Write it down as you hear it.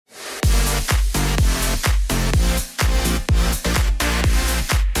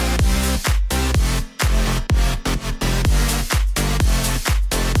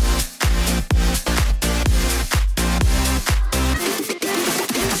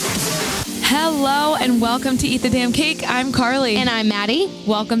Hello and welcome to Eat the Damn Cake. I'm Carly. And I'm Maddie.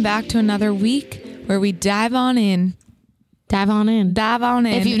 Welcome back to another week where we dive on in. Dive on in.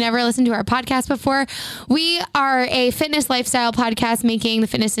 If If you've never listened to our podcast before, we are a fitness lifestyle podcast making the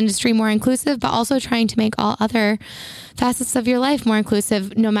fitness industry more inclusive, but also trying to make all other facets of your life more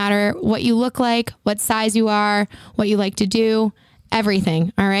inclusive, no matter what you look like, what size you are, what you like to do,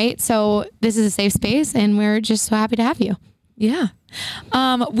 everything. All right. So this is a safe space and we're just so happy to have you. Yeah.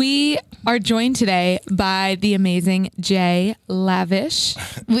 We are joined today by the amazing Jay Lavish.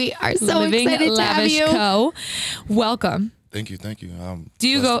 We are so Living excited to have Lavish you. Co. Welcome. Thank you. Do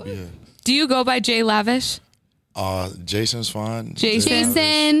you go by Jay Lavish? Jason's fine.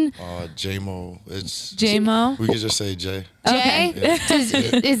 Jason. J-Mo. It's J-Mo? We could just say Jay. Jay? Yeah.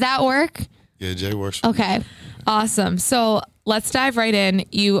 Does that work? Yeah, Jay works for me. Okay. Awesome. So let's dive right in.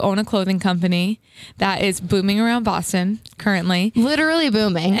 You own a clothing company that is booming around Boston currently. Literally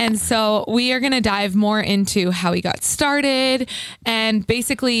booming. And so we are going to dive more into how he got started and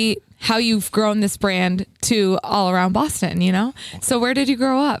basically how you've grown this brand to all around Boston, you know? So where did you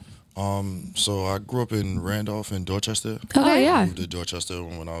grow up? So I grew up in Randolph and Dorchester. Oh, yeah. I moved to Dorchester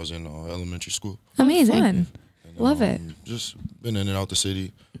when I was in elementary school. Amazing. Fun. And, Love it. Just been in and out the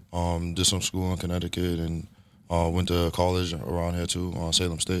city. Did some school in Connecticut and went to college around here too,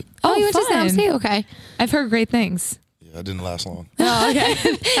 Salem State. Oh, you went to Salem fun. State? Okay. I've heard great things. Yeah, I didn't last long. Oh, okay.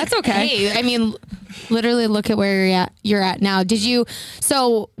 That's okay. Hey, I mean, literally look at where you're at now.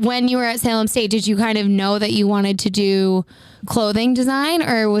 So when you were at Salem State, did you kind of know that you wanted to do clothing design,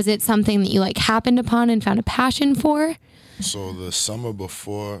 or was it something that you like happened upon and found a passion for? So the summer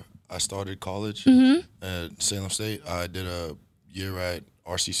before I started college at Salem State, I did a year at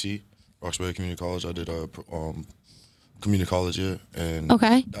RCC, Roxbury Community College. I did a community college year, and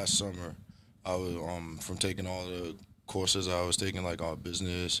Okay. that summer, I was from taking all the courses I was taking, like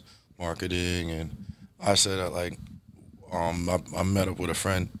business, marketing, and I said that I met up with a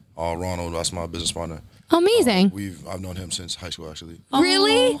friend, Ronald. That's my business partner. Amazing. I've known him since high school, actually.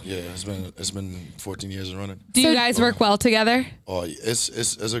 Really? Yeah, it's been 14 years running. Do you guys work well together? Oh,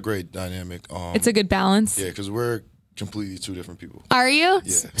 it's a great dynamic. It's a good balance. Yeah, because we're completely two different people. Are you?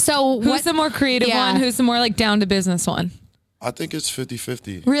 Yeah. So Who's the more creative Yeah. one? Who's the more like down to business one? I think it's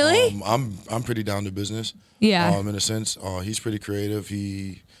 50-50. Really? I'm pretty down to business. Yeah. In a sense, he's pretty creative.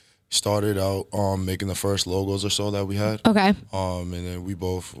 He started out making the first logos or so that we had. Okay. And then we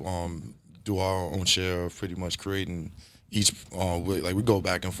both do our own share of pretty much creating each. We go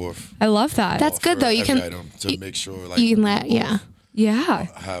back and forth. I love that. That's good, for though. You every can- item to make sure you can we let, both yeah. yeah.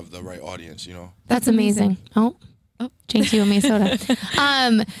 have the right audience. You know. That's amazing. Oh, Jinx, you owe me a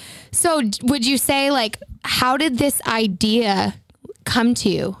soda. So would you say, how did this idea come to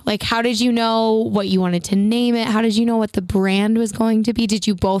you? Like, how did you know what you wanted to name it? How did you know what the brand was going to be? Did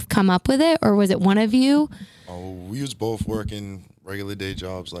you both come up with it, or was it one of you? We was both working regular day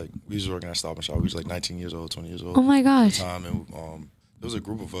jobs. Like, we was working at Stop and Shop. We was 19 years old, 20 years old. Oh my gosh. Time, and there was a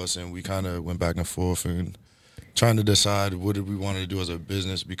group of us, and we kind of went back and forth and trying to decide what did we want to do as a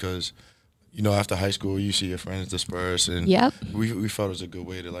business, because after high school you see your friends disperse, and Yep. we felt it was a good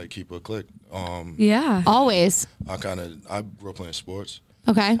way to keep a clique. Yeah. Always. I grew up playing sports,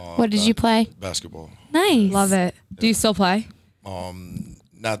 Okay. What did you play? basketball. Nice. Love it. Do you still play?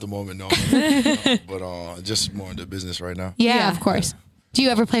 Not at the moment, no. But just more into business right now. Yeah, Yeah. of course. Do you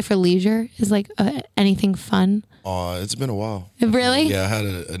ever play for leisure? Is anything fun? It's been a while. Really? Yeah, I had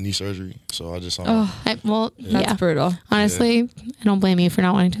a knee surgery, so I just That's yeah. brutal. Honestly, I don't blame you for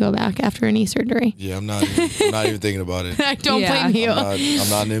not wanting to go back after a knee surgery. yeah, I'm not even thinking about it. I don't Yeah. blame you. I'm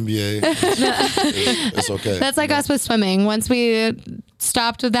not an NBA. It's okay. That's like us with swimming. Once we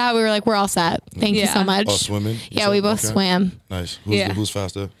stopped with that, we were like, we're all set. Thank you Yeah. so much. Oh, swimming? Yeah, we both Okay. swam. Nice. Yeah. Who's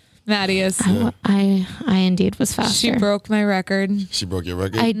faster? Maddie is. I indeed was faster. She broke my record. She broke your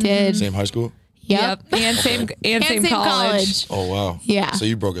record? I did. Same high school? Yep. And same college. Oh, wow. Yeah. So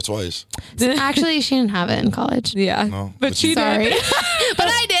you broke it twice? Actually, she didn't have it in college. Yeah. No, But she Sorry. did. But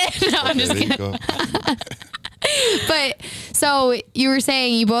I did. No, I'm just There you kidding. go. But so you were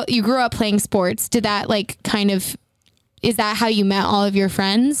saying you grew up playing sports. Did that is that how you met all of your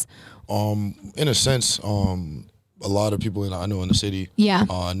friends? In a sense, a lot of people I know in the city. Yeah.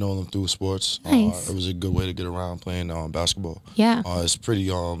 I know them through sports. Nice. It was a good way to get around playing basketball. Yeah. It's pretty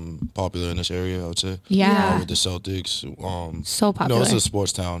popular in this area, I would say. Yeah. With the Celtics. So popular. It's a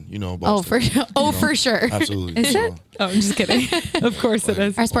sports town, Oh, Boston. for sure. Absolutely. Is it? Oh, I'm just kidding. Of course it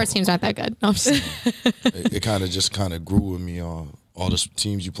is. Our sports teams aren't that good. No, I'm just- It kind of grew with me. All the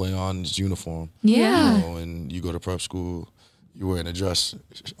teams you play on is uniform. yeah. And you go to prep school, you're wearing a dress,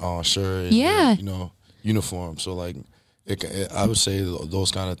 shirt, and, Yeah. uniform. So I would say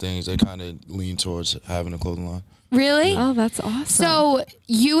those kind of things, they kind of lean towards having a clothing line. Really? Oh, that's awesome. So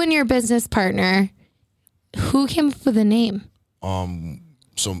you and your business partner, who came up with the name?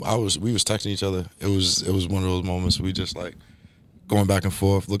 So we was texting each other. It was one of those moments we just like going back and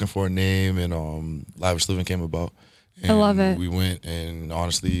forth, looking for a name, and Lavish Living came about. And I love it. We went, and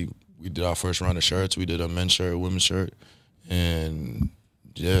honestly, we did our first round of shirts. We did a men's shirt, a women's shirt, and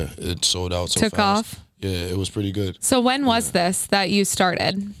yeah, it sold out so Took fast. off? Yeah, it was pretty good. So when was this that you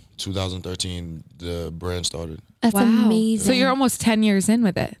started? 2013, the brand started. That's amazing. So you're almost 10 years in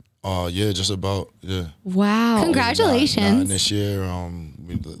with it. Yeah, just about, yeah. Wow. Congratulations. Not this year.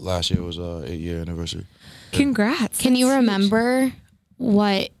 Last year was 8-year anniversary. Congrats. Can you That's huge. remember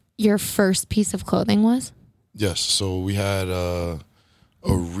what your first piece of clothing was? Yes, so we had a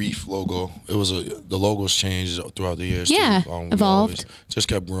Reef logo. It was the logos changed throughout the years. Yeah, too. We evolved. always just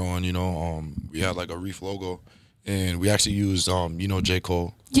kept growing. We had like a Reef logo, and we actually used J.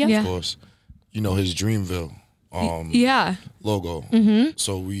 Cole, Yeah. of course. His Dreamville Yeah. logo.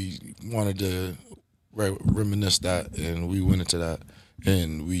 So we wanted to reminisce that, and we went into that,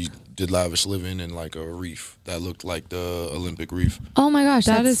 and we did Lavish Living in like a reef that looked like the Olympic reef. Oh my gosh,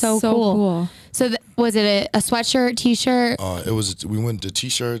 That that's is so cool. So was it a sweatshirt, t-shirt? We went to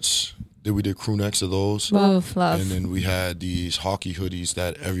t-shirts. Then we did crew necks to those. Love. And then we had these hockey hoodies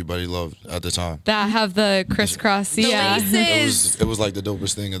that everybody loved at the time. That have the crisscross. Yeah. laces. It was like the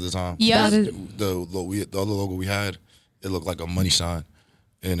dopest thing at the time. Yeah. That is- The other logo we had, it looked like a money sign,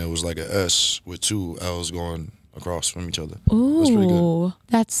 and it was like an S with two L's going across from each other. It was pretty good. Ooh.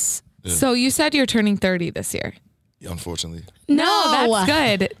 That's So you said you're turning 30 this year. Unfortunately, No,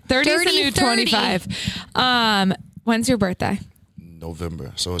 that's good. 30 is the Dirty new 30. 25. When's your birthday?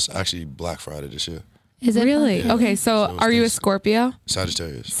 November. So it's actually Black Friday this year. Is it Really? Yeah. Okay, so So it's are you a nice. Scorpio?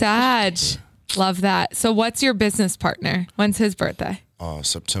 Sagittarius. Sag. Love that. So what's your business partner? When's his birthday?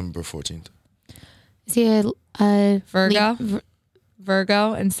 September 14th. Is he a Virgo? Lib-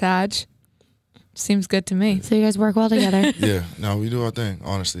 Virgo and Sag. Seems good to me. So you guys work well together. Yeah. No, we do our thing.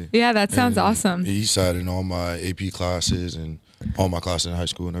 Honestly. Yeah, that sounds And awesome. He sat in all my AP classes and all my classes in high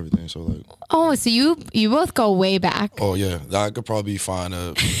school and everything. So like, Oh, so you both go way back. oh yeah, I could probably find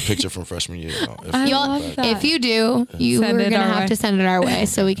a picture from freshman year. I You'll- love that. If you do, you Send are it gonna our have way. to send it our way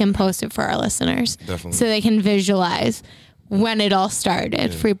so we can post it for our listeners. Definitely. So they can visualize when it all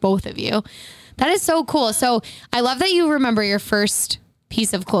started for both of you. That is so cool. So I love that you remember your first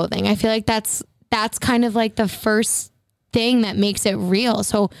piece of clothing. I feel like that's kind of like the first thing that makes it real.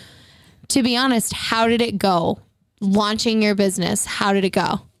 So to be honest, how did it go? Launching your business, how did it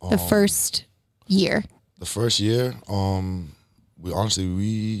go? The first year. The first year,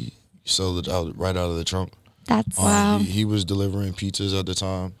 we sold it out right out of the trunk. That's He was delivering pizzas at the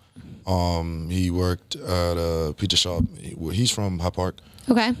time. He worked at a pizza shop. He's from High Park.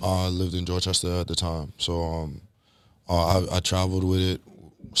 okay. Lived in Dorchester at the time. So I traveled with it.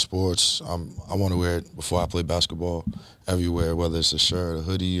 Sports. I want to wear it before I play basketball. Everywhere, whether it's a shirt, a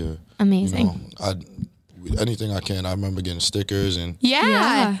hoodie, or Amazing. anything I can. I remember getting stickers and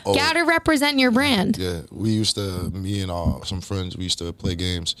Yeah. Oh. Gotta represent your brand. yeah, me and some friends, we used to play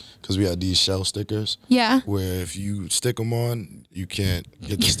games because we had these shell stickers. Yeah. Where if you stick them on, you can't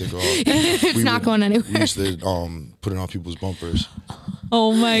get the sticker off. It's not going anywhere. We used to put it on people's bumpers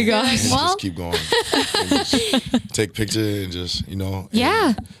Oh my gosh. and Well- just keep going. And just take picture and just, and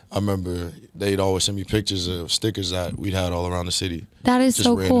Yeah. I remember they'd always send me pictures of stickers that we'd had all around the city. That is Just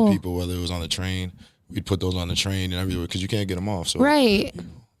so random cool. people, whether it was on the train, we'd put those on the train and everywhere because you can't get them off. So Right.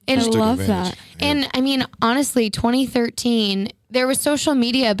 And I took love advantage. that. Yeah. And I mean, honestly, 2013, there was social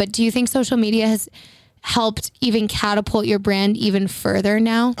media, but do you think social media has helped even catapult your brand even further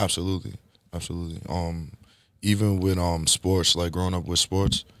now? Absolutely. Even with sports, like growing up with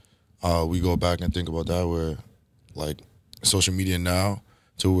sports, we go back and think about that where like social media now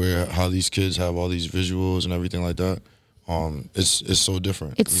to where how these kids have all these visuals and everything like that. It's so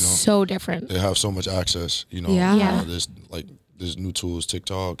different. It's so different. They have so much access, Yeah. Yeah. There's new tools,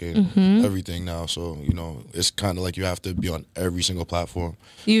 TikTok and everything now. So, it's kind of like you have to be on every single platform.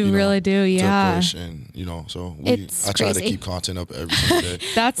 You really do, To yeah. push and, so It's I try to crazy. keep content up every single day.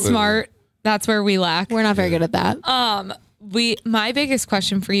 That's Literally. smart. That's where we lack. We're not very good at that. My biggest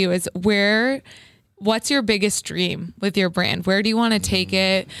question for you is what's your biggest dream with your brand? Where do you want to take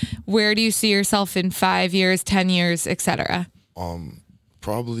it? Where do you see yourself in 5 years, 10 years, etc.?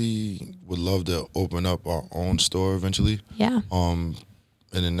 Probably would love to open up our own store eventually. Yeah. In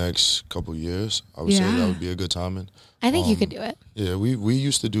the next couple years, I would say Yeah. that would be a good timing. I think you could do it. Yeah, we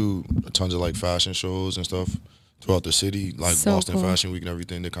used to do tons of like fashion shows and stuff throughout the city, like So Boston cool. Fashion Week and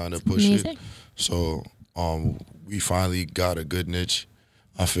everything to kind of push Amazing. it. So we finally got a good niche.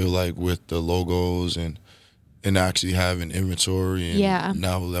 I feel like with the logos and actually having inventory and Yeah.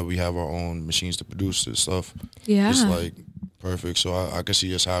 now that we have our own machines to produce this stuff, Yeah. it's like perfect. So I can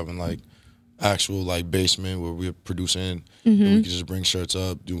see us having like actual like basement where we're producing and we can just bring shirts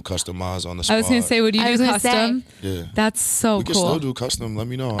up, do customize on the spot. I was gonna say, would you I was do gonna say. custom? Yeah. That's so We can cool. still do custom. Let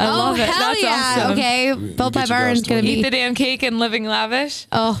me know. I love it. hell That's yeah. awesome. Okay. We Built by get you Byron's guys going to $20. Eat be. the damn cake and living lavish.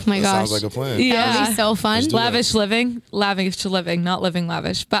 Oh my That gosh. sounds like a plan. That would Yeah. be so fun. Let's do it. Lavish living, not living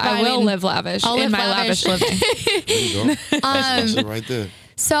lavish. But I I will mean, live lavish I'll in live my lavish. lavish living. There you go. That's it right there.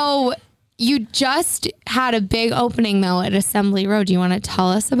 So you just had a big opening though at Assembly Row. Do you want to tell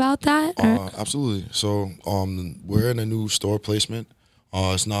us about that? Absolutely. So we're in a new store placement.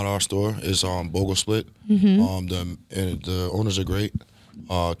 It's not our store. It's Bogle Split. The owners are great.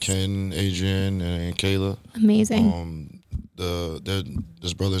 Ken, Adrian, and Kayla. Amazing. They're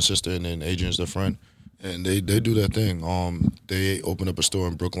this brother and sister, and then Adrian's their friend, and they do their thing. They opened up a store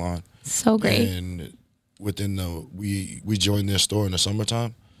in Brookline, So great. and within we joined their store in the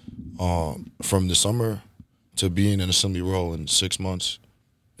summertime. From the summer to being in Assembly Row in 6 months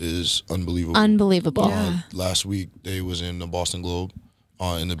is unbelievable. Unbelievable. Yeah. Last week they was in the Boston Globe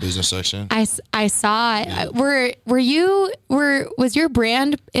in the business section. I saw it. Was your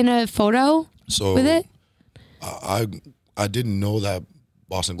brand in a photo So with it? I didn't know that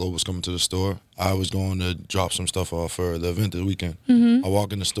Boston Globe was coming to the store. I was going to drop some stuff off for the event this weekend. I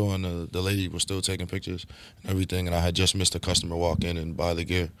walk in the store and the lady was still taking pictures and everything, and I had just missed a customer walk in and buy the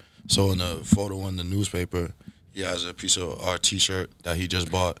gear. So in the photo in the newspaper, he has a piece of our T-shirt that he just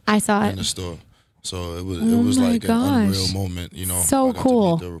bought. I saw in it. the store. So it was my like an gosh. unreal moment, you know. So I got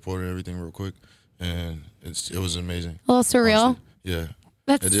cool. to meet the reporter and everything real quick, and it was amazing. A little surreal. Honestly. Yeah.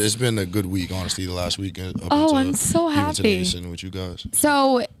 That's It's been a good week, honestly. The last week. Up Oh, until I'm so even happy. today, sitting with you guys.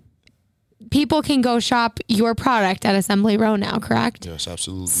 so. People can go shop your product at Assembly Row now, correct? Yes,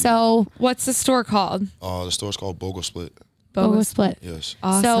 absolutely. So What's the store called? The store's called Bogle Split. Bogo Split. Yes.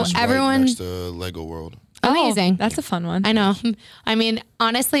 Awesome. So It's right everyone, next to Lego World. amazing. Oh, that's a fun one. I know. I mean,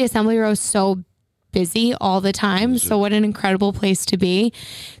 honestly, Assembly Row is so busy all the time. So what an incredible place to be.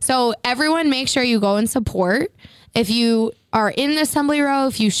 So everyone make sure you go and support. If you are in Assembly Row,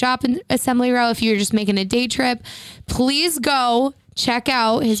 if you shop in Assembly Row, if you're just making a day trip, please go check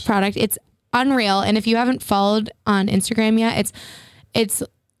out his product. It's unreal. And if you haven't followed on Instagram yet, it's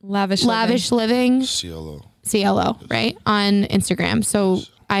Lavish Living CLO. right? On Instagram. So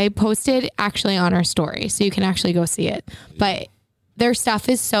I posted actually on our story, so you can actually go see it. But their stuff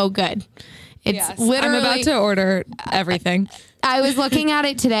is so good. It's Yes. literally. I'm about to order everything. I was looking at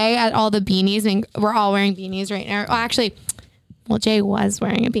it today at all the beanies, and we're all wearing beanies right now. Well, actually, Jay was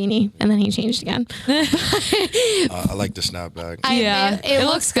wearing a beanie, and then he changed again. I like the snapback. Yeah. it It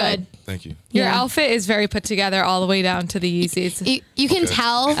looks looks good. Thank you. Your Yeah. outfit is very put together all the way down to the Yeezys. You can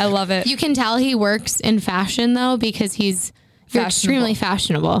tell. I love it. You can tell he works in fashion though, because you're extremely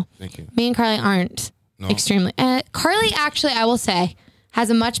fashionable. Thank you. Me and Carly aren't No. extremely. Carly actually, I will say, has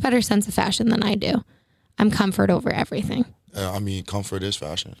a much better sense of fashion than I do. I'm comfort over everything. I mean, comfort is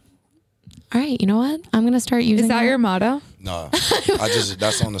fashion. All right, you know what? I'm gonna start using. Is that your motto? Nah,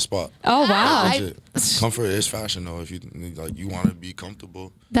 that's on the spot. Oh wow. Legit. Comfort is fashion though. If you want to be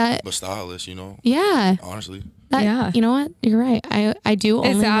comfortable, that? but stylish, you know. Yeah. Honestly, That, Yeah. You know what? You're right. I do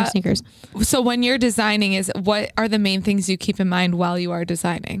only wear that- sneakers. So when you're designing, what are the main things you keep in mind while you are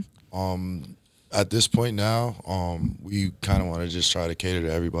designing? at this point now, we kind of want to just try to cater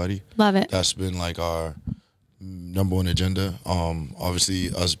to everybody. Love it. That's been like our number one agenda. Obviously,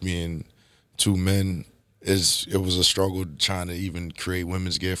 us being two men, it was a struggle trying to even create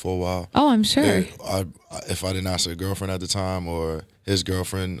women's gear for a while. Oh, I'm sure. If I didn't ask a girlfriend at the time or his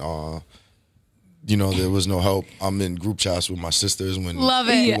girlfriend, there was no help. I'm in group chats with my sisters when Love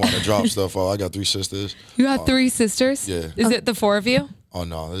it. we Yeah. want to drop stuff. I got 3 sisters. You got 3 sisters? yeah. Is it the 4 of you? Oh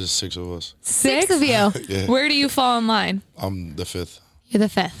no, there's 6 of us. 6 of you. Yeah, Where do you fall in line? I'm the 5th. You're the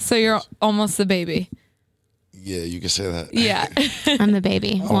 5th. So you're almost the baby. Yeah, you can say that. Yeah. I'm the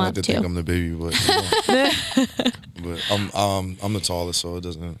baby. I don't like Want to to. think I'm the baby, but but I'm the tallest, so it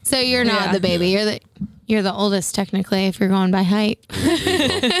doesn't. So you're not Yeah. the baby. You're the oldest technically if you're going by height.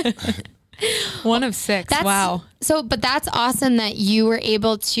 One of 6. Wow. So, but that's awesome that you were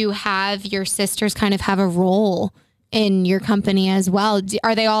able to have your sisters kind of have a role in your company as well.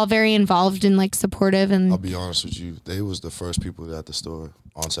 Are they all very involved and like supportive I'll and be honest with you, they was the first people at the store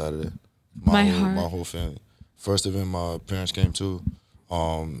on Saturday. My heart. My whole family. First event my parents came to.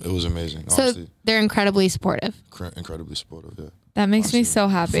 It was amazing. so Honestly, they're incredibly supportive. incredibly supportive. Yeah. That makes me Honestly, so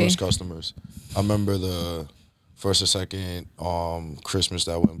happy. First customers. I remember the first or second Christmas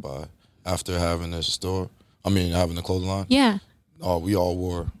that went by after having this store. I mean, having the clothing line. Yeah. Oh, we all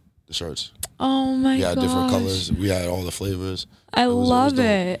wore the shirts. Oh my We god. had different colors. We had all the flavors. I was love dope.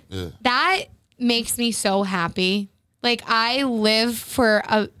 it. Yeah. That makes me so happy. Like I live for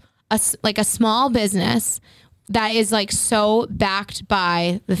a small business that is like so backed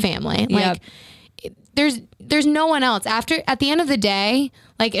by the family. Yep. Like there's no one else at the end of the day,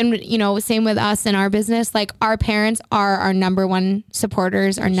 like, and you know, same with us in our business, like our parents are our number one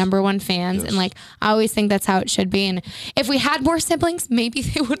supporters, our number one fans. Yes. And like, I always think that's how it should be. And if we had more siblings, maybe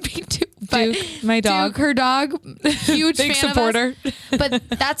they would be too. But Duke, my dog. Duke, her dog, huge Big fan supporter. of us. But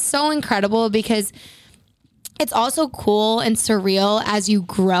that's so incredible because it's also cool and surreal as you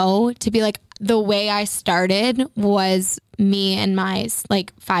grow to be like, the way I started was me and my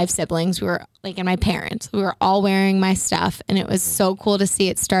like 5 siblings. We were like, and my parents, we were all wearing my stuff, and it was so cool to see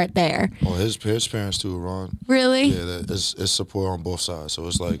it start there. Oh, his parents too, Ron. Really? Yeah, it's support on both sides. So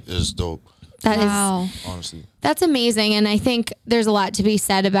it's like, it's dope, That is Wow. honestly. that's amazing. And I think there's a lot to be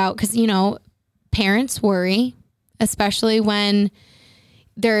said about, because, you know, parents worry, especially when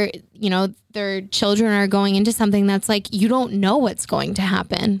their children are going into something that's like, you don't know what's going to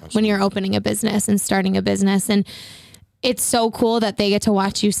happen when you're opening a business and starting a business. And it's so cool that they get to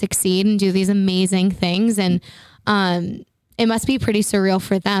watch you succeed and do these amazing things. And it must be pretty surreal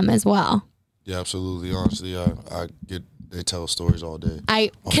for them as well. Yeah, absolutely. Honestly, they tell stories all day.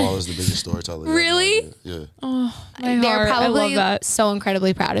 My I father's the biggest storyteller. You have no Really? idea. Yeah. My they're heart. I probably love that. so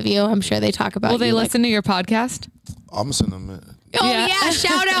incredibly proud of you. I'm sure they talk about Will they you, like, listen to your podcast? I'm gonna send them in. oh Yeah. yeah,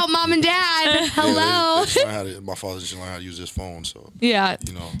 shout out mom and dad. Hello. My father just learned how to use his phone, so Yeah.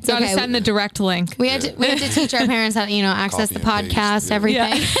 you know. Gotta okay. send the direct link. We had to teach our parents how to, you know, access the Copy and paste, podcast, yeah.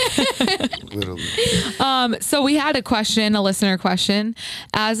 everything. Literally. So we had a listener question.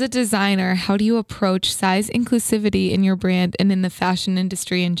 As a designer, how do you approach size inclusivity in your brand and in the fashion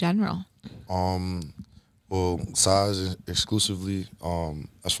industry in general? Well, size exclusively.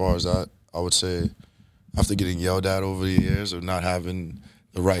 As far as that, I would say after getting yelled at over the years of not having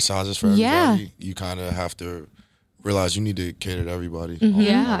the right sizes for everybody, Yeah. you kind of have to realize you need to cater to everybody.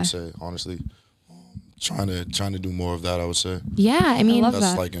 Yeah. I would say honestly, trying to do more of that. I would say Yeah, I mean, love that's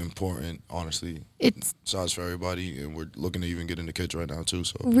that. like important. Honestly, it's size for everybody, and we're looking to even get into kids right now too.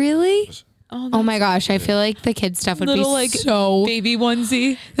 So really. Oh, Oh my gosh, I feel like the kids stuff would be little like so baby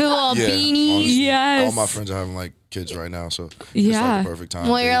onesie. the little yeah, beanies. honestly, Yes. all my friends are having like kids right now, so it's Yeah. like the perfect time.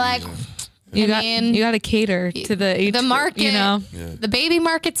 Well, you're babies like, and- You I got mean, you got to cater to the age, the market. You know, yeah. The baby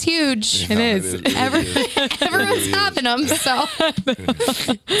market's huge. It is. It really is. Everyone's really is. having them, so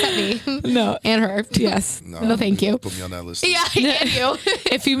except me no. and her. Yes. No, thank you. Put me on that list. Yeah, and you.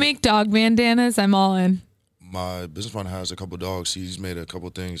 If you make dog bandanas, I'm all in. My business partner has a couple dogs. He's made a couple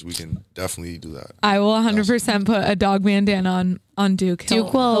things. We can definitely do that. I will 100% put a dog bandana on Duke.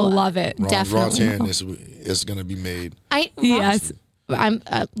 Duke will he'll love it. Ron's Definitely hand will. is going to be made. Yes. I'm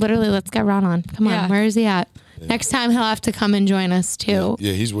literally. Let's get Ron on. Come on, Yeah. where is he at? Next time he'll have to come and join us too.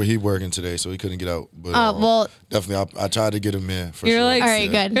 Yeah, he working today, so he couldn't get out. But Well, definitely, I tried to get him in. For You're sure. like, all right,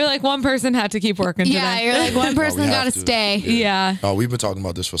 Yeah. good. You're like one person had to keep working Yeah, today. you're like one person we got to have to. stay. Yeah. Oh, we've been talking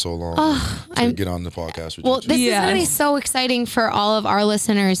about this for so long. I'm- get on the podcast with Well, you. this is Yes. going to be so exciting for all of our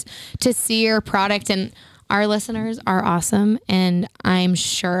listeners to see your product, and our listeners are awesome, and I'm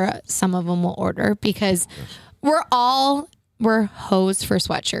sure some of them will order because we're hoes for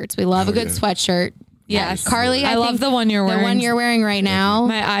sweatshirts. We love a good sweatshirt. Yes. Carly, I love think the one you're wearing. The one you're wearing right now.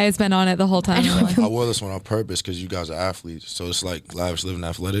 My eye has been on it the whole time. I wore this one on purpose because you guys are athletes, so it's like lavish living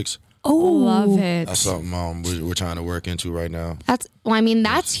athletics. Love it. That's something we're trying to work into right now.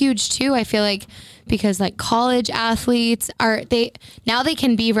 That's huge too. I feel like because like college athletes they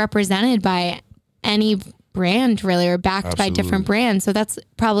can be represented by any brand really, or backed by different Absolutely. brands. So that's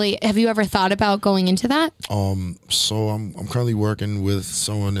probably, have you ever thought about going into that? So I'm currently working with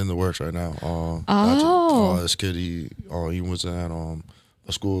someone in the works right now. This kid he was at a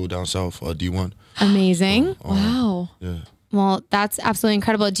school down south, D1. Amazing. Wow. Yeah. Well, that's absolutely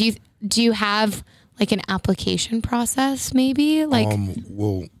incredible. Do you have like an application process maybe? Like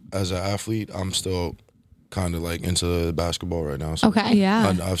Well, as an athlete, I'm still kind of like into basketball right now. So okay.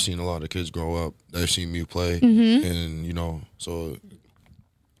 Yeah. I've seen a lot of kids grow up. They've seen me play, Mm-hmm. and so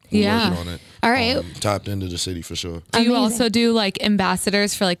Yeah. working on it. All right. Tapped into the city for sure. Do you Amazing. also do like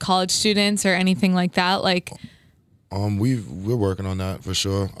ambassadors for like college students or anything like that? Like, We're working on that for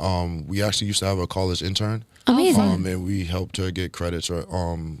sure. We actually used to have a college intern. Amazing. And we helped her get credits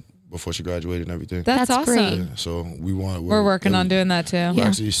before she graduated and everything. that's That's awesome. great. Yeah, so We're working on doing that too. We're Yeah.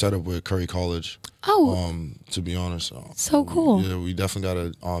 actually set up with Curry College. Oh, To be honest, so cool. Yeah, we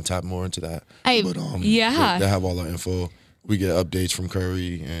definitely gotta tap more into that. I- But Yeah. they have all our info. We get updates from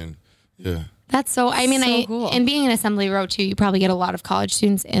Curry, and yeah. That's so, I mean, So cool. and being an assembly row too, you probably get a lot of college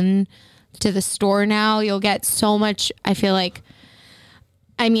students in to the store now. You'll get so much, I feel like,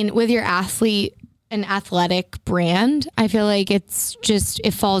 I mean, with your an athletic brand, I feel like it's just,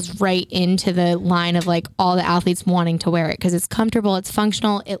 it falls right into the line of like all the athletes wanting to wear it because it's comfortable, it's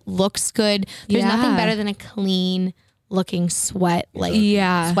functional, it looks good. There's nothing Yeah. better than a clean looking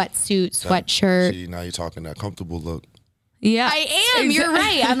sweatsuit, See, sweatshirt. now you're talking that comfortable look. Yeah. I am. You're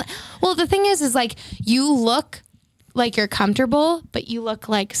right. Well, the thing is like you look like you're comfortable, but you look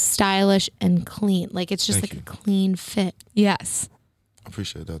like stylish and clean. Like it's just Thank like you. a clean fit. Yes. I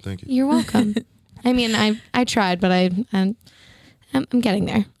appreciate that. Thank you. You're welcome. I mean, I tried, but I'm getting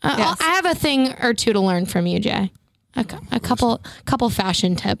there. Yes. I have a thing or two to learn from you, Jay. A couple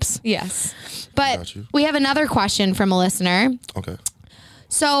fashion tips. Yes. But Got you. we have another question from a listener. Okay.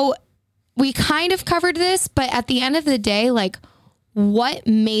 So we kind of covered this, but at the end of the day, like, what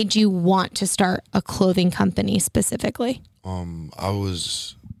made you want to start a clothing company specifically? I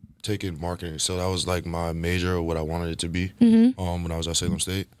was taking marketing, so that was like my major, or what I wanted it to be. Mm-hmm. When I was at Salem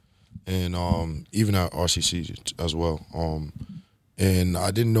State, and even at RCC as well. And I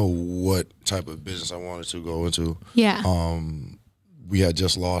didn't know what type of business I wanted to go into. Yeah. We had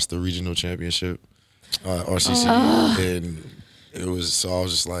just lost the regional championship, RCC, and it was, so I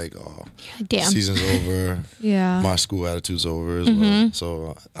was just like, oh, Damn. season's over. Yeah. My school attitude's over as well.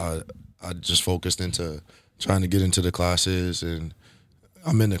 So I just focused into trying to get into the classes, and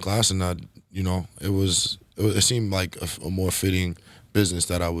I'm in the class, and it seemed like a more fitting business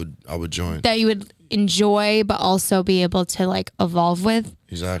that I would join. That you would enjoy, but also be able to like evolve with.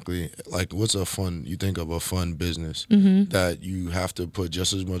 Exactly. Like, what's you think of a fun business that you have to put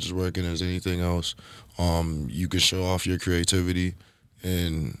just as much work in as anything else. You can show off your creativity,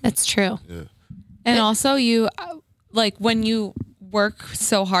 and That's true. yeah. And also you like when you work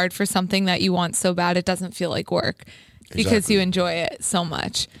so hard for something that you want so bad, it doesn't feel like work because Exactly. you enjoy it so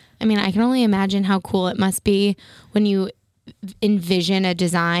much. I mean, I can only imagine how cool it must be when you envision a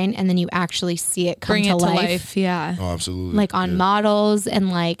design and then you actually see it come Bring to it to life. life. Yeah. Oh, absolutely. Like on Yeah. models and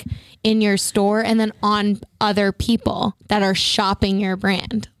like in your store and then on other people that are shopping your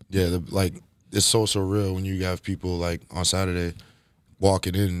brand. Yeah, it's so surreal when you have people like on Saturday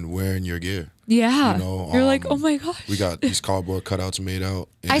walking in wearing your gear. Yeah. You know, You're like, oh my gosh. We got these cardboard cutouts made out.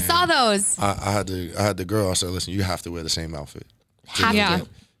 I and saw those. I had the girl. I said, listen, you have to wear the same outfit. Have Yeah. to.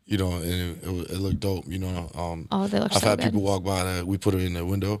 You know, and it looked dope. You know, Oh, they look I've so had good. people walk by that we put it in the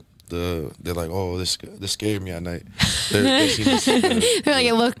window. They're like, oh, this scared me at night. They seen this, They're like,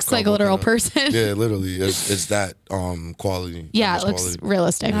 it looks like a cardboard literal cutout. person. Yeah, literally, it's that quality. Yeah, that it looks quality.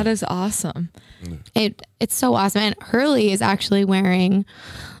 realistic. That is awesome. It's so awesome. And Hurley is actually wearing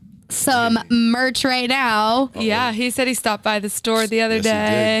some merch right now. Yeah. He said he stopped by the store the other Yes, he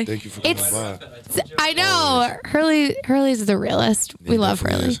day. did. Thank you for coming It's- by. I know. Hurley's the realist. We He love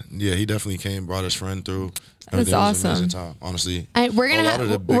definitely Hurley. is. Yeah, he definitely came, brought his friend through. That's It was an awesome. amazing time, honestly. We're A lot of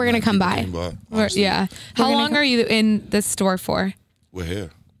the big gonna name come people by. came We're- honestly. yeah. How gonna long come- are you in this store for? We're here.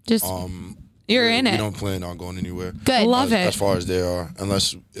 Just You're in We it. don't plan on going anywhere. good. Love it. As far as they are,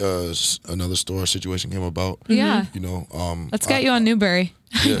 unless another store situation came about. Yeah. You know, Let's get you on Newberry.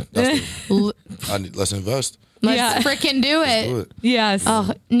 Yeah, let's invest. Let's Yeah. freaking do it. Do it. Yes.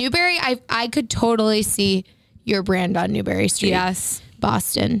 Oh, Newberry, I could totally see your brand on Newberry Street. Yes.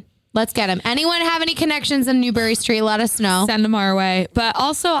 Boston. Let's get them. Anyone have any connections in Newberry Street? Let us know. Send them our way. But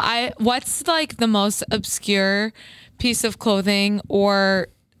also, what's like the most obscure piece of clothing or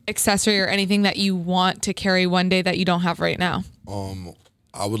accessory or anything that you want to carry one day that you don't have right now?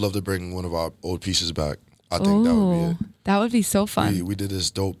 I would love to bring one of our old pieces back. I think that would be it. That would be so fun. We did this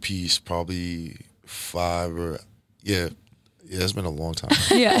dope piece probably it's been a long time.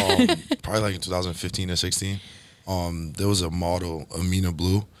 Yeah. Probably like in 2015 or 16. There was a model, Amina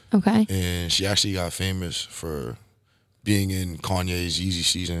Blue, Okay. and she actually got famous for being in Kanye's Yeezy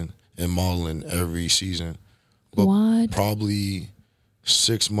season and modeling every season. But What? probably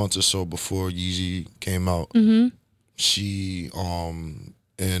 6 months or so before Yeezy came out, Mm-hmm. she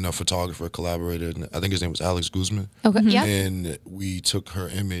and a photographer collaborated. And I think his name was Alex Guzman. Okay. Yep. And we took her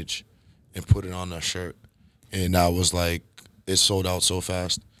image and put it on our shirt, and that was like, it sold out so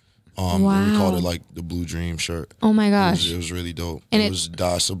fast. And we called Wow. it like the Blue Dream shirt. Oh my gosh. It was really dope. And it it- was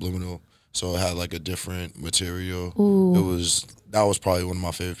dye subliminal, so it had like a different material. Ooh. That was probably one of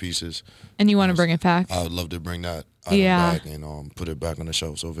my favorite pieces. And you want to bring it back? I would love to bring that Yeah. back and put it back on the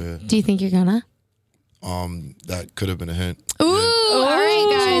shelves over here. Do you think you're gonna? That could have been a hint. Ooh. All right,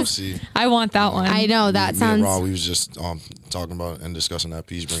 We'll guys. see. I want that one. I know that Me and sounds. Ron, we was just talking about and discussing that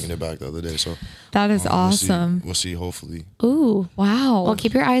piece, bringing it back the other day. So That is awesome. We'll see. Hopefully. Ooh. Wow. Well,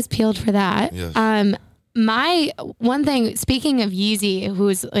 keep your eyes peeled for that. Yes. My one thing, speaking of Yeezy,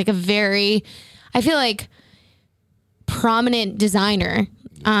 who's like a very, I feel like, prominent designer.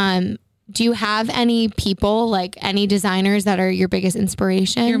 Do you have any people, like any designers that are your biggest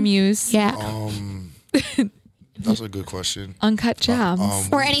inspiration? Your muse. Yeah. That's a good question. Uncut Gems.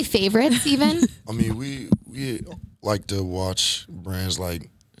 Or any favorites even? I mean, we like to watch brands like,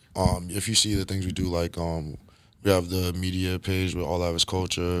 if you see the things we do, like we have the media page with All That Is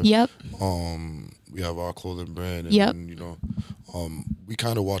Culture. Yep. We have our clothing brand, and Yep. you know, we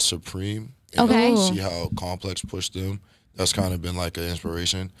kind of watch Supreme. And Okay. see how Complex pushed them. That's kind of been like an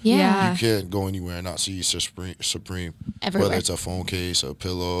inspiration. Yeah. You can't go anywhere and not see Supreme. Everywhere. Whether it's a phone case, a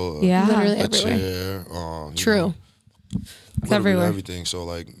pillow, Yeah. Literally a everywhere. chair. True. Know, literally everywhere. Everything. So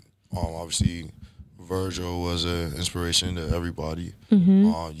like, obviously, Virgil was an inspiration to everybody. Mm-hmm.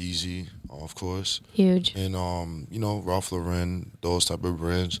 Yeezy, of course, Huge. and you know, Ralph Lauren, those type of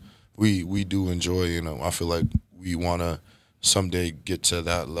brands. We do enjoy. You know, I feel like we want to someday get to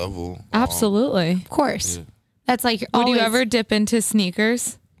that level. Absolutely. Of course. Yeah. That's like Would always, you ever dip into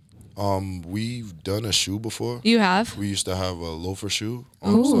sneakers? We've done a shoe before. You have? We used to have a loafer shoe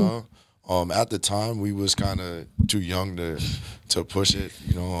on style. At the time, we was kind of too young to push it,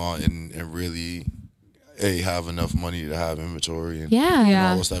 you know, and really have enough money to have inventory and, Yeah. and Yeah.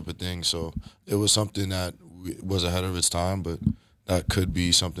 all those type of things. So it was something that was ahead of its time, but that could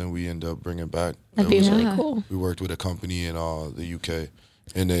be something we end up bringing back. That'd be It was really Yeah. cool. We worked with a company in the UK,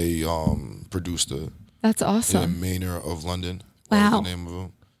 and they produced That's in awesome. Manor of London. Wow. That was the name of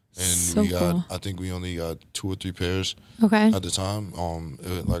them. And So we got, cool. I think we only got 2 or 3 pairs Okay. at the time.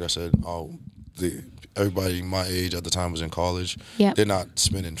 Like I said, everybody my age at the time was in college. Yep. They're not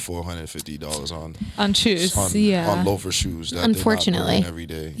spending $450 On shoes. on Yeah. loafer shoes. That Unfortunately. they're not wearing every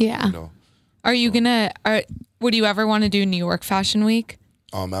day. Yeah. You know? Are you would you ever want to do New York Fashion Week?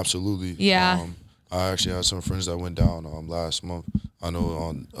 Absolutely. Yeah. I actually had some friends that went down last month. I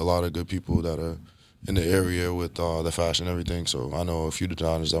know a lot of good people that are in the area with the fashion and everything. So I know a few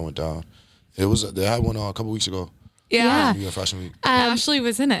designers that went down. They had one a couple weeks ago. Yeah. New York Fashion Week. Ashley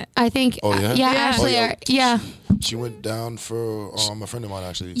was in it. I think. Oh, yeah? Yeah. Yeah. Ashley. Oh, yeah. Yeah. She went down for a friend of mine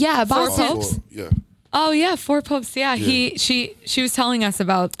actually. Yeah. Boston. Popes? Yeah. Oh yeah, Four Popes. Yeah. She was telling us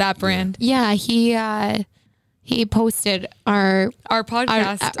about that brand. Yeah. He posted our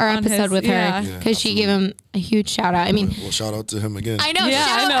Podcast. our on episode his- with yeah. her because she gave him a huge shout out. I mean, Well, shout out to him again. I know. Yeah,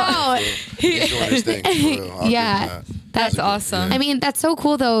 shout I know. out. He's doing his thing. For real. I'll give Yeah. him that. That's awesome. I mean, that's so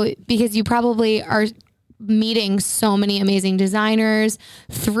cool though, because you probably are meeting so many amazing designers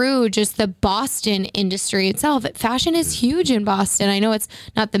through just the Boston industry itself. Fashion is huge in Boston. I know it's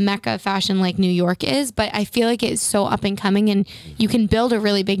not the mecca of fashion like New York is, but I feel like it's so up and coming and you can build a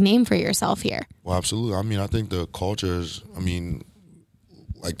really big name for yourself here. Well, absolutely. I mean, I think the cultures. I mean,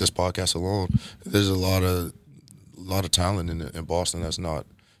 like this podcast alone, there's a lot of talent in Boston that's not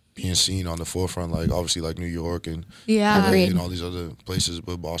being seen on the forefront. Like obviously, like New York and Yeah. LA Agreed. and all these other places,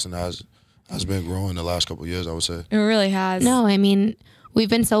 but Boston has been growing the last couple of years. I would say. It really has. No, I mean, we've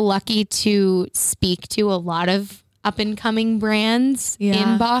been so lucky to speak to a lot of up and coming brands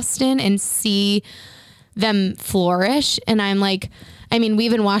Yeah. in Boston and see them flourish. And I'm like, I mean,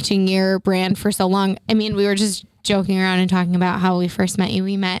 we've been watching your brand for so long. I mean, we were just joking around and talking about how we first met you.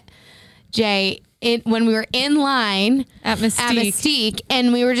 We met Jay when we were in line At Mystique.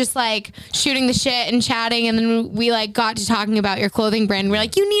 and we were just like shooting the shit and chatting, and then we like got to talking about your clothing brand. We're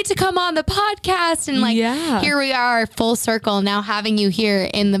like, you need to come on the podcast, and like Yeah. here we are, full circle now, having you here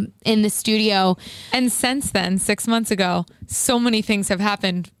in the studio. And since then, 6 months ago, so many things have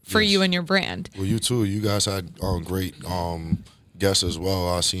happened for you and your brand. Well, you too. You guys had great guests as well.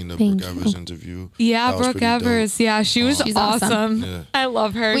 I seen the Thank Brooke Evers you. interview. Yeah, That was Brooke pretty dope. Evers. Yeah, she was She's awesome. awesome. Yeah. I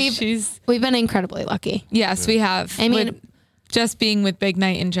love her. We've been incredibly lucky. Yes, we have. I mean- With just being with Big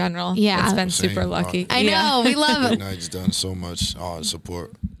Night in general. Yeah. It's been Same. super lucky. I Yeah. know, we love Big it. Night's done so much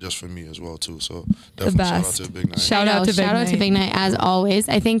support just for me as well too. So The definitely shout out best. to Big Night. Shout out to Big Shout out to Night. Big Night as always.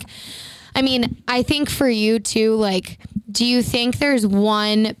 I think for you too, like, do you think there's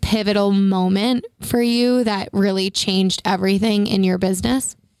one pivotal moment for you that really changed everything in your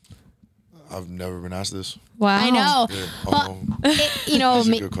business? I've never been asked this. Wow. I know. Yeah. Well, you know, That's a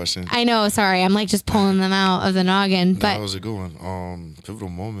me- good question. I know. Sorry, I'm like just pulling them out of the noggin, That but was a good one. Pivotal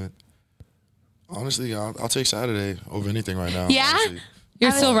moment. Honestly, I'll take Saturday over anything right now. Yeah? honestly.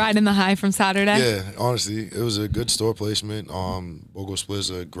 You're still riding the high from Saturday? Yeah, honestly, it was a good store placement. Bogo Split is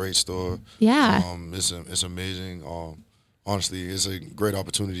a great store. yeah, It's amazing. honestly, it's a great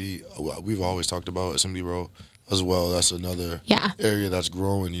opportunity. We've always talked about Assembly Row as well. That's another area that's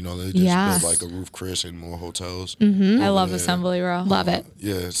growing. You know, they just built like a Roof Chris and more hotels. I love Assembly Row. Love it.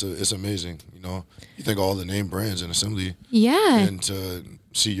 Yeah, it's amazing. You know, you think of all the name brands in Assembly. Yeah. And to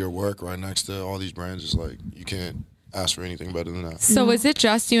see your work right next to all these brands is like, you can't ask for anything better than that. So is it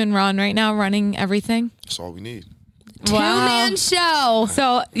just you and Ron right now running everything? That's all we need. Two-man show.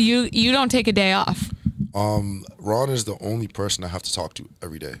 So you don't take a day off. Ron is the only person I have to talk to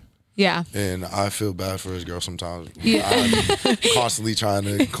every day. Yeah. And I feel bad for his girl sometimes. Yeah. I'm constantly trying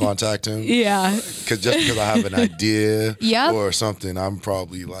to contact him. Yeah. Just because I have an idea Yep. or something, I'm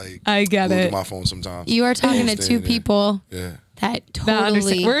probably like, I get glued it. to my phone sometimes. You are talking to Staying two there. people Yeah. that That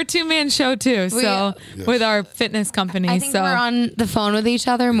understand. totally. We're a 2-man show too. So Yes. with our fitness company. I think so we're on the phone with each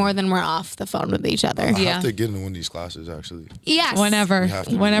other more than we're off the phone with each other. I Yeah. have to get into one of these classes, actually. Yes. whenever, We have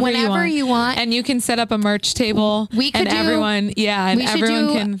to. whenever Whenever you want. and you can set up a merch table. We could and do- everyone, and We should everyone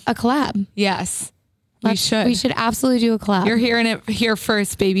do can. a collab. Yes, we should. We should absolutely do a collab. You're hearing it here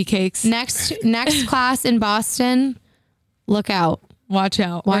first, baby cakes. next class in Boston. Look out. Watch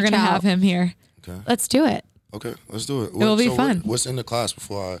out. We're Watch gonna out. have him here. Let's do it. Okay, let's do it. will be fun. What's in the class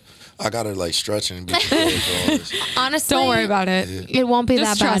before I gotta like stretch and be prepared for all this? Honestly, Don't worry about it. It won't be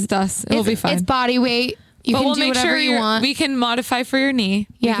Just that bad. trust us. It'll be fine. It's body weight. You But can we'll do make whatever sure you want. we can modify for your knee.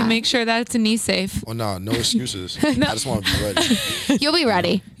 We Yeah. can make sure that it's a knee safe. Oh no, no excuses. I just want to be ready. You'll be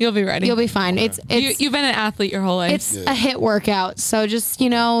ready. You'll be ready. You'll be fine. It's You've been an athlete your whole life. it's a hit workout. So just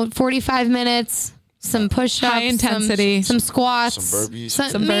 45 minutes. Some push-ups, High intensity. some squats, Some burpees.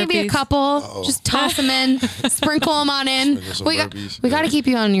 Some maybe a burpees. couple. Just toss them in, sprinkle them on in. Sprinkle some We got burpees. we got to keep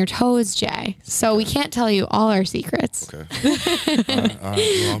you on your toes, Jay. So we can't tell you all our secrets. Okay. All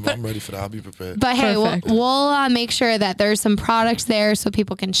right. Well, I'm ready for that. I'll be prepared. But hey, Perfect. we'll make sure that there's some products there so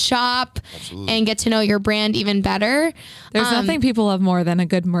people can shop Absolutely. and get to know your brand even better. There's nothing people love more than a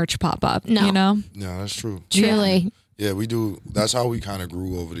good merch pop up. No. You know, Yeah, that's true. Truly. Yeah, we do. That's how we kind of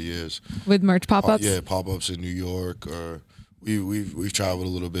grew over the years. with merch pop ups. Yeah, pop ups in New York, or we've traveled a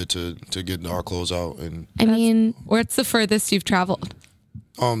little bit to get our clothes out, and I mean, What's the furthest you've traveled?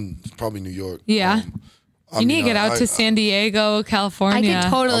 probably New York. Yeah. I You need to mean, get out to San Diego, California. I could I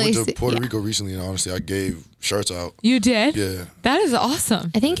totally went to see. Puerto yeah. Rico recently, and honestly, I gave shirts out. You did? Yeah. That is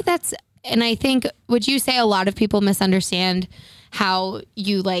awesome. I think would you say a lot of people misunderstand how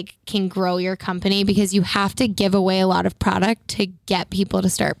you can grow your company because you have to give away a lot of product to get people to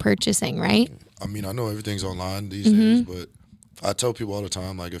start purchasing, right? I mean, I know everything's online these Mm-hmm. days, but I tell people all the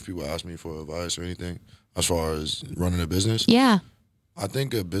time, like if people ask me for advice or anything as far as running a business, Yeah. I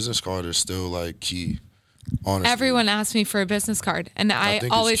think a business card is still like key. Honestly, Everyone asks me for a business card, and I think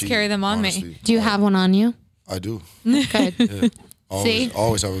it's always key, carry them on me. honestly. Do you have one on you? I do. Good. Always,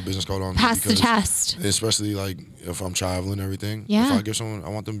 always have a business card on me. Pass the because- test. Especially like if I'm traveling and everything. Yeah. If I give someone, I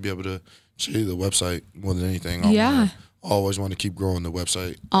want them to be able to see the website more than anything. I Yeah. always want to keep growing the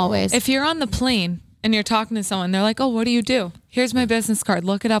website. Always. If you're on the plane and you're talking to someone, they're like, "Oh, what do you do? Here's my business card.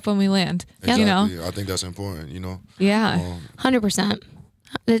 Look it up when we land." Exactly. You know? I think that's important. You know. Yeah. 100%.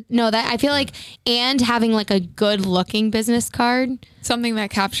 No, that I feel like, and having a good looking business card, Something that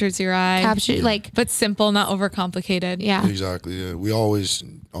captures your eye. but but simple, not overcomplicated. yeah. Exactly. Yeah. We always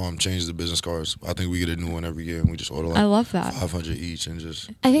change the business cards. I think we get a new one every year, and we just order like I love that. 500 each, and just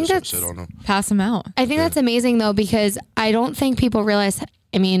I think just that's- sit on them. Pass them out. I think that's amazing though, because I don't think people realize.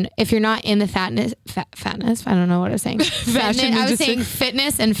 I mean, if you're not in the fatness, I don't know what I was saying. Fashion I was industry. saying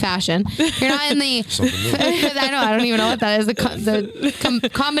fitness and fashion. If you're not in the, Something new. I don't even know what that is. The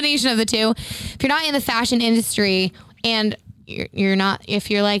combination of the two. If you're not in the fashion industry and you're not, if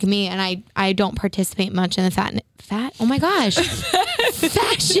you're like me and I don't participate much in the oh my gosh,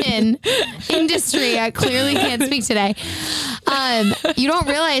 fashion industry. I clearly can't speak today. You don't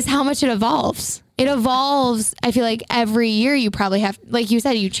realize how much it evolves. It evolves. I feel like every year you probably have, like you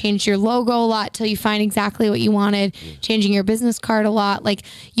said, you changed your logo a lot till you find exactly what you wanted, changing your business card a lot. Like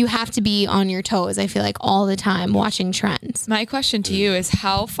you have to be on your toes. I feel like all the time watching trends. My question to you is,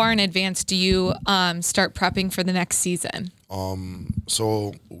 how far in advance do you start prepping for the next season?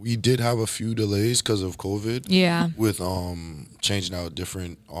 So we did have a few delays because of COVID. Yeah. With changing out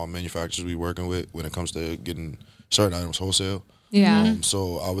different manufacturers we working with when it comes to getting certain items wholesale. Yeah.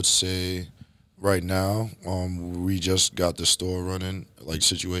 So I would say right now we just got the store running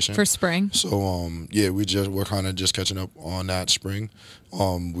situation For spring. So we're kind of just catching up on that spring.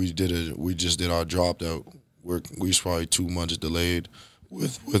 We just did our drop that we was probably 2 months delayed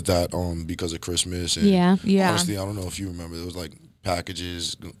with that because of Christmas and Yeah. Yeah. honestly I don't know if you remember, it was like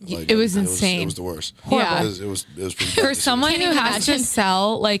packages. Like, It was insane. It was the worst. Yeah. It was pretty bad For to see. someone Can't who even has to imagine.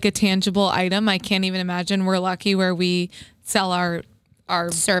 sell like a tangible item, I can't even imagine. We're lucky where we sell our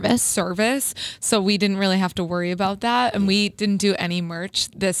service, so we didn't really have to worry about that, and we didn't do any merch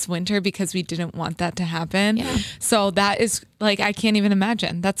this winter because we didn't want that to happen. Yeah. So that is like, I can't even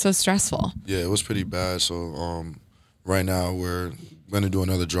imagine. That's so stressful. Yeah, it was pretty bad. So right now we're gonna do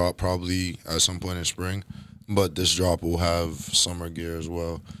another drop probably at some point in spring, but this drop will have summer gear as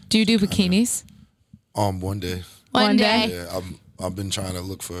well. Do you do bikinis? One day. One day. Yeah, I've been trying to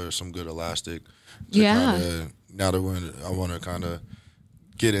look for some good elastic. To Yeah. Now that I want to kind of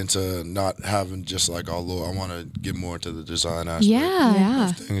get into not having just like all low. I want to get more into the design aspect. Yeah.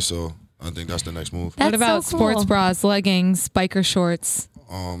 Of things. So I think that's the next move. That's What about so sports cool. bras, leggings, biker shorts?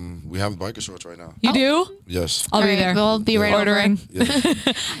 We have biker shorts right now. You do? Yes. I'll All be right, there. we'll be right ordering. Yeah.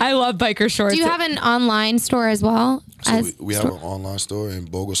 I love biker shorts. Do you have an online store as well? So we have an online store, and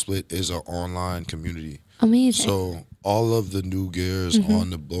Bogo Split is an online community. Amazing. So all of the new gears on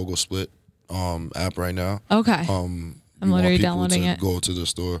the Bogo Split app right now. Okay. I'm literally downloading it. Go to the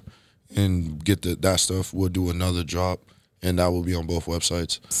store and get that stuff. We'll do another drop, and that will be on both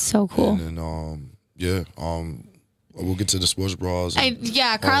websites. So cool. And then we'll get to the sports bras. and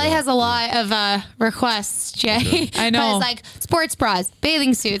Carly all has that. a lot of requests, Jay. I know. 'Cause, like sports bras,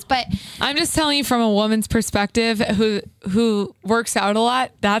 bathing suits, but I'm just telling you from a woman's perspective who works out a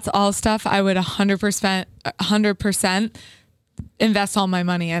lot. That's all stuff I would 100% invest all my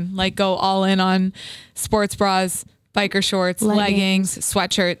money in. Like go all in on sports bras, biker shorts, leggings,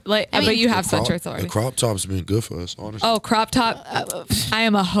 sweatshirt. But you have sweatshirts already. The crop top's been good for us, honestly. Oh, crop top. I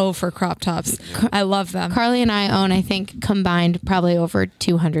am a hoe for crop tops. I love them. Carly and I own, I think, combined probably over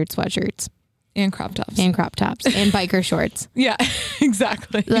 200 sweatshirts And crop tops. and crop tops and biker shorts. Yeah,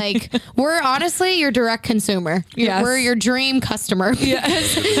 exactly. Like we're honestly your direct consumer. Yes. We're your dream customer. Yeah.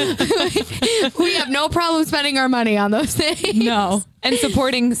 We have no problem spending our money on those things. No. And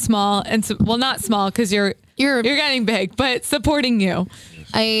supporting small and not small because you're getting big, but supporting you.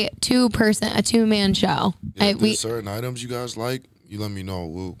 A two-man show. If there's certain items you guys like, you let me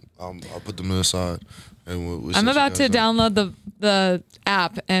know. I'll put them to the side. And we'll I'm set you about to guys up. download the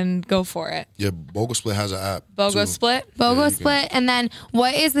app and go for it. Yeah, Bogo Split has an app. BOGO too. Split. BOGO you can- Split. And then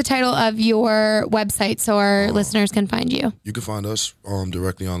what is the title of your website so our listeners can find you? You can find us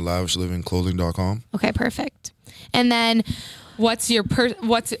directly on lavishlivingclothing.com. Okay, perfect. And then, What's your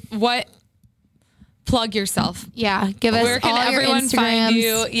plug yourself? yeah, give us Where can all your everyone find Instagrams.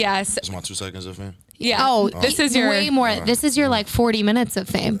 you? Yes. That's my 2 seconds of fame. Yeah. Oh, this is your way more. This is your like 40 minutes of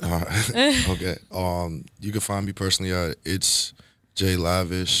fame. Okay. You can find me personally at It's J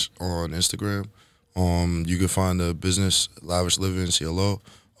Lavish on Instagram. You can find the business Lavish Living CLO.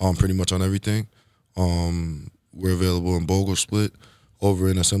 Pretty much on everything. We're available in Bogo Split over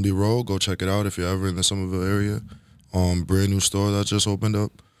in Assembly Row. Go check it out if you're ever in the Somerville area. Brand new store that just opened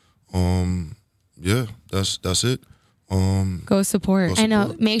up. Yeah, that's it. Go support. I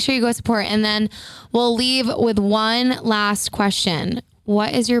know. Make sure you go support. And then we'll leave with one last question.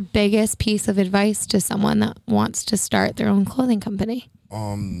 What is your biggest piece of advice to someone that wants to start their own clothing company?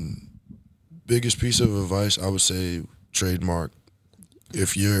 Biggest piece of advice, I would say trademark.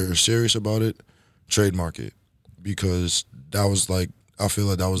 If you're serious about it, trademark it. Because that was I feel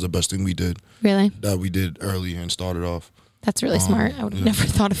like that was the best thing we did. Really? That we did early and started off. That's really smart. I would have never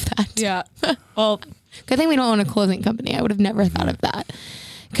thought of that. Yeah. Well, Good thing we don't own a clothing company. I would have never thought of that.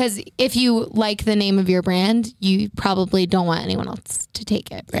 Because if you like the name of your brand, you probably don't want anyone else to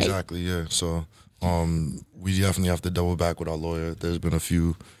take it, right? Exactly, yeah. So we definitely have to double back with our lawyer. There's been a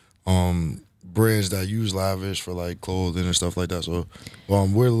few brands that use Lavish for like clothing and stuff like that. So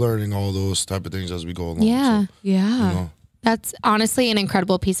we're learning all those type of things as we go along. Yeah. So, yeah. you know, That's honestly an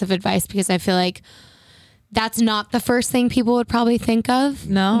incredible piece of advice because I feel like that's not the first thing people would probably think of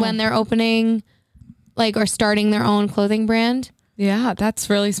No. when they're opening or starting their own clothing brand. Yeah, that's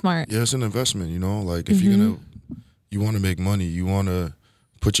really smart. yeah, it's an investment, you know. Like if you want to make money, you want to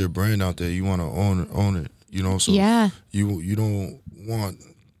put your brand out there, you want to own it, you know. So Yeah. you don't want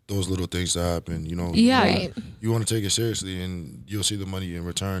those little things to happen, you know. Yeah. Right. You want to take it seriously, and you'll see the money in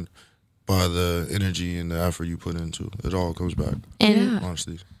return by the energy and the effort you put into it. All comes back, And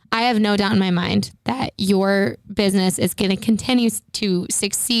honestly. I have no doubt in my mind that your business is going to continue to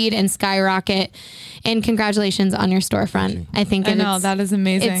succeed and skyrocket. And congratulations on your storefront. I think I know, that is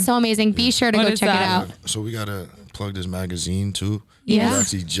amazing. It's so amazing. Be sure to What go is check that? it out. So we gotta plug this magazine too. Yeah. It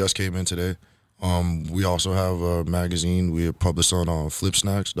actually just came in today. We also have a magazine we publish on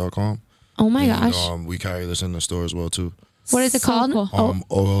flipsnacks.com. Oh my And, gosh. we carry this in the store as well too. What is it So called? cool. Oh,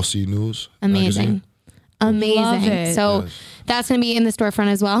 OLC News. amazing. Magazine. Amazing. Love it. So that's going to be in the storefront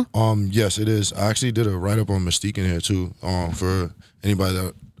as well? Yes, it is. I actually did a write-up on Mystique in here too, for anybody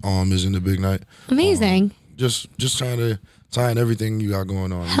that is in the big night. Amazing. Just trying to tie in everything you got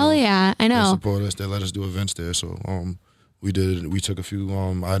going on. Hell yeah, I They know. support us. They let us do events there. So we took a few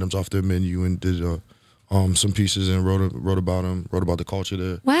items off their menu and did some pieces and wrote about them, wrote about the culture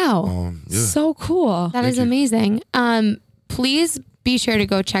there. Wow. Yeah. So cool. That is you. amazing. Please be sure to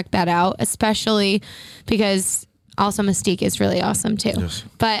go check that out, especially because also Mystique is really awesome too. Yes.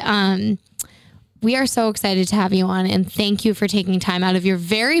 But we are so excited to have you on, and thank you for taking time out of your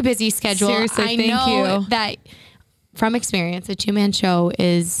very busy schedule. Seriously, I thank know you. that from experience, a 2-man show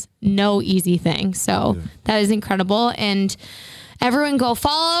is no easy thing. So that is incredible. And everyone go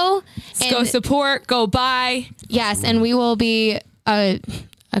follow. Go And support, go buy. yes, and we will be a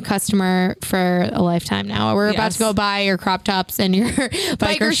customer for a lifetime now. We're about Yes. to go buy your crop tops and your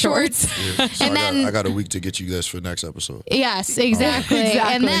biker shorts. Yeah. So And then- I got a week to get you this for next episode. Yes, exactly.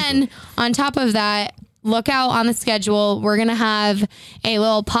 Exactly. And then on top of that, look out on the schedule. We're going to have a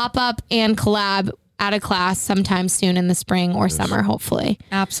little pop-up and collab at a class sometime soon in the spring or summer, hopefully.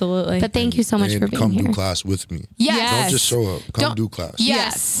 Absolutely. But thank you so much And for being come here. do class with me. Yes. Don't just show up. Come Don't- do class.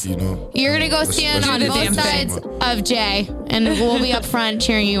 Yes. You know. You're going to go Let's- stand let's on do the both damn thing. sides of Jay, and we'll be up front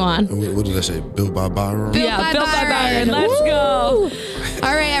cheering you on. What did I say? Built by Byron. Built yeah, by Built by Byron. Byron. Let's go.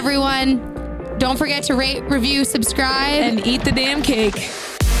 All right, everyone. Don't forget to rate, review, subscribe. And eat the damn cake.